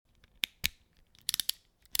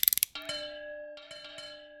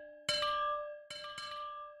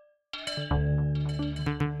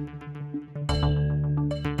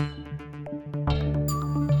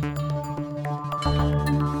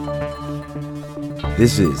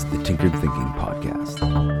This is the Tinkered Thinking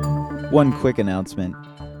Podcast. One quick announcement.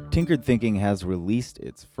 Tinkered Thinking has released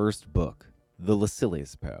its first book, The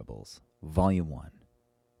Lucilius Parables, Volume 1.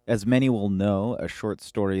 As many will know, a short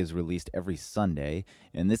story is released every Sunday,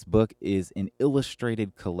 and this book is an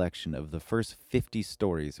illustrated collection of the first 50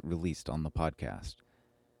 stories released on the podcast.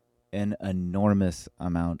 An enormous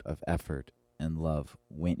amount of effort and love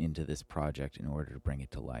went into this project in order to bring it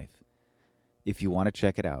to life. If you want to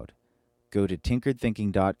check it out, go to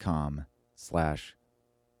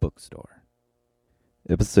tinkeredthinking.com/bookstore.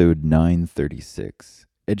 Episode 936,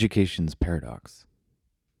 Education's Paradox.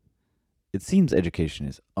 It seems education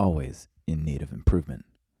is always in need of improvement.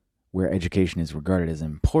 Where education is regarded as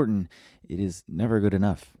important, it is never good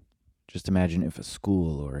enough. Just imagine if a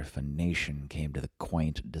school or if a nation came to the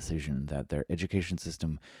quaint decision that their education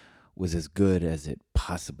system was as good as it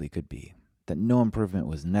possibly could be, that no improvement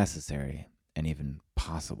was necessary and even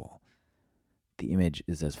possible. The image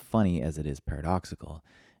is as funny as it is paradoxical,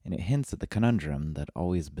 and it hints at the conundrum that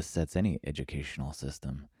always besets any educational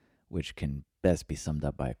system, which can best be summed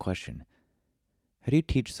up by a question. How do you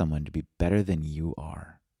teach someone to be better than you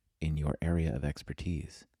are in your area of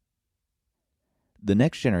expertise? The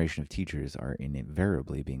next generation of teachers are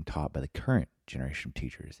invariably being taught by the current generation of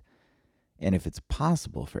teachers. And if it's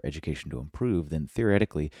possible for education to improve, then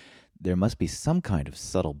theoretically, there must be some kind of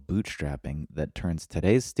subtle bootstrapping that turns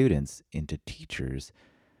today's students into teachers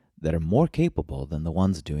that are more capable than the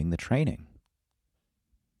ones doing the training.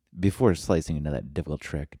 Before slicing into that difficult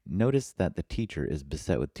trick, notice that the teacher is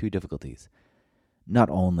beset with two difficulties. Not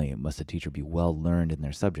only must a teacher be well learned in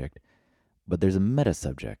their subject, but there's a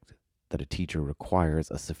meta-subject that a teacher requires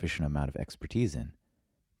a sufficient amount of expertise in: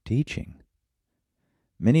 teaching.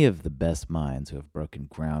 Many of the best minds who have broken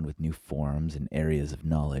ground with new forms and areas of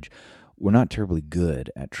knowledge were not terribly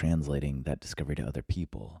good at translating that discovery to other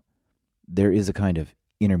people. There is a kind of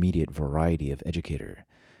intermediate variety of educator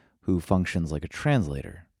who functions like a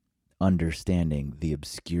translator, understanding the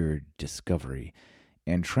obscure discovery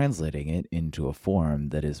and translating it into a form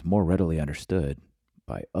that is more readily understood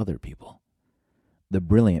by other people. The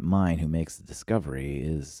brilliant mind who makes the discovery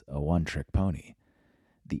is a one-trick pony.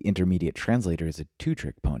 The intermediate translator is a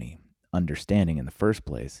two-trick pony, understanding in the first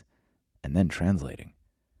place and then translating.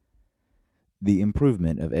 The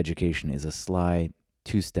improvement of education is a sly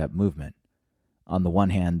two-step movement. On the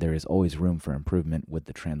one hand, there is always room for improvement with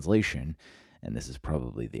the translation, and this is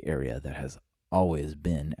probably the area that has always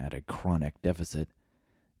been at a chronic deficit.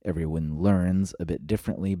 Everyone learns a bit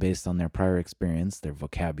differently based on their prior experience, their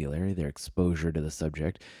vocabulary, their exposure to the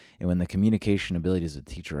subject, and when the communication abilities of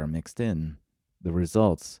the teacher are mixed in, the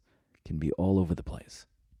results can be all over the place.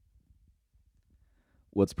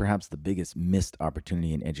 What's perhaps the biggest missed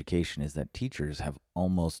opportunity in education is that teachers have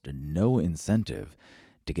almost no incentive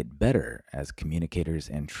to get better as communicators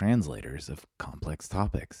and translators of complex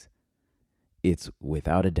topics. It's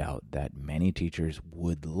without a doubt that many teachers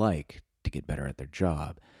would like to get better at their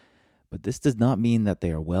job, but this does not mean that they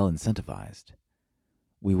are well incentivized.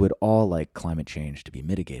 We would all like climate change to be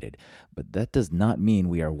mitigated, but that does not mean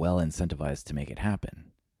we are well incentivized to make it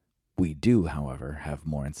happen. We do, however, have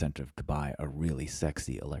more incentive to buy a really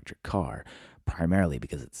sexy electric car, primarily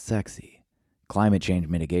because it's sexy. Climate change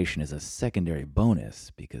mitigation is a secondary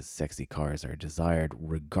bonus because sexy cars are desired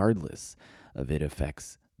regardless of it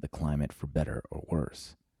affects the climate for better or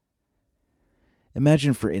worse.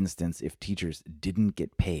 Imagine, for instance, if teachers didn't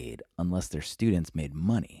get paid unless their students made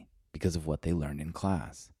money because of what they learned in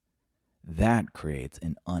class. That creates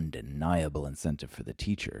an undeniable incentive for the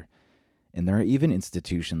teacher, and there are even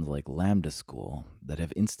institutions like Lambda School that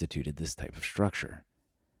have instituted this type of structure.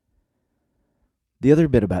 The other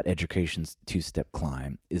bit about education's two-step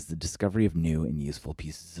climb is the discovery of new and useful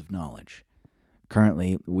pieces of knowledge.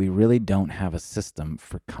 Currently, we really don't have a system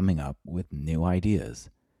for coming up with new ideas.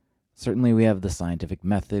 Certainly we have the scientific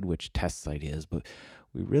method which tests ideas, but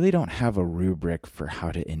we really don't have a rubric for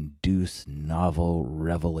how to induce novel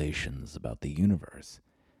revelations about the universe.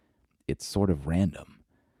 It's sort of random.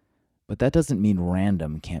 But that doesn't mean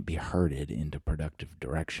random can't be herded into productive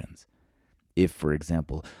directions. If, for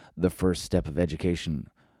example, the first step of education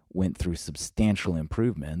went through substantial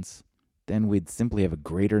improvements, then we'd simply have a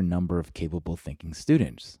greater number of capable thinking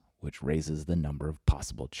students, which raises the number of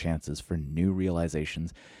possible chances for new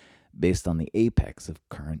realizations based on the apex of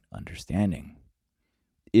current understanding.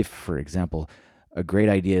 If, for example, a great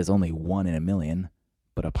idea is only 1 in a million,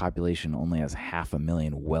 but a population only has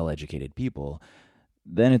 500,000 well-educated people,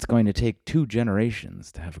 then it's going to take 2 generations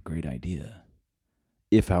to have a great idea.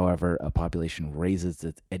 If, however, a population raises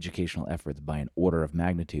its educational efforts by an order of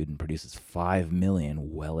magnitude and produces 5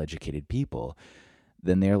 million well-educated people,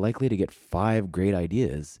 then they are likely to get 5 great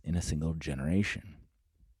ideas in a single generation.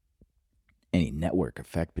 Any network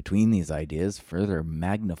effect between these ideas further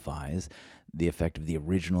magnifies the effect of the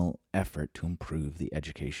original effort to improve the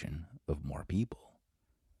education of more people.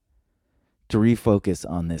 To refocus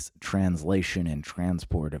on this translation and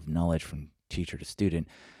transport of knowledge from teacher to student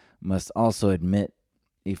must also admit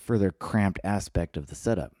a further cramped aspect of the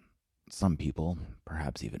setup. Some people,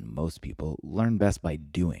 perhaps even most people, learn best by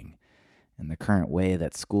doing, and the current way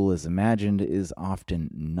that school is imagined is often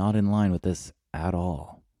not in line with this at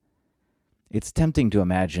all. It's tempting to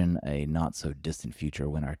imagine a not-so-distant future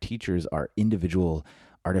when our teachers are individual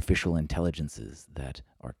artificial intelligences that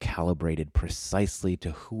are calibrated precisely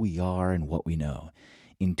to who we are and what we know,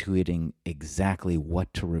 intuiting exactly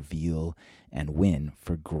what to reveal and when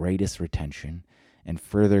for greatest retention, and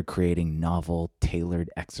further creating novel, tailored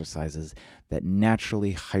exercises that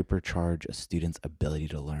naturally hypercharge a student's ability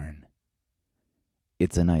to learn.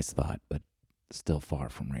 It's a nice thought, but still far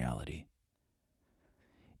from reality.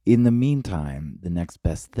 In the meantime, the next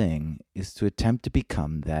best thing is to attempt to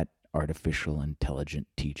become that artificial intelligent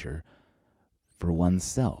teacher for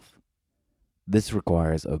oneself. This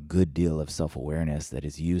requires a good deal of self-awareness that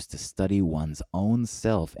is used to study one's own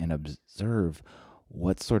self and observe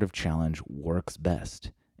what sort of challenge works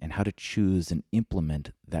best and how to choose and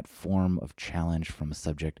implement that form of challenge from a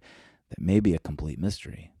subject that may be a complete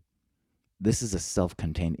mystery. This is a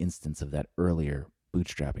self-contained instance of that earlier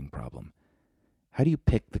bootstrapping problem. How do you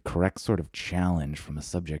pick the correct sort of challenge from a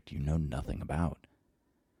subject you know nothing about?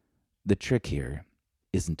 The trick here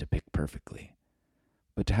isn't to pick perfectly,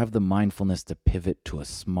 but to have the mindfulness to pivot to a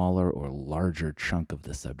smaller or larger chunk of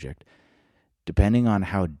the subject, depending on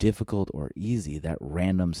how difficult or easy that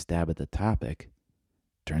random stab at the topic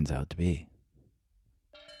turns out to be.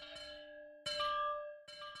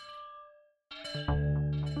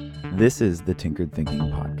 This is the Tinkered Thinking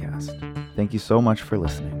Podcast. Thank you so much for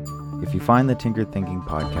listening. If you find the Tinkered Thinking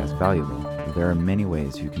Podcast valuable, there are many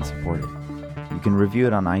ways you can support it. You can review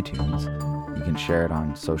it on iTunes, you can share it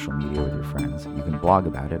on social media with your friends, you can blog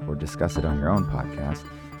about it or discuss it on your own podcast,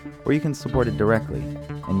 or you can support it directly,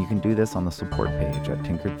 and you can do this on the support page at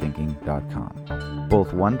tinkeredthinking.com.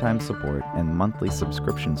 Both one-time support and monthly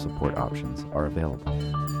subscription support options are available.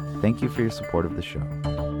 Thank you for your support of the show.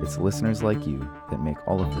 It's listeners like you that make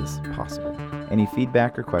all of this possible. Any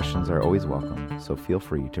feedback or questions are always welcome, so feel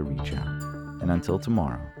free to reach out. And until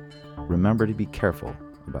tomorrow, remember to be careful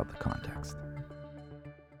about the context.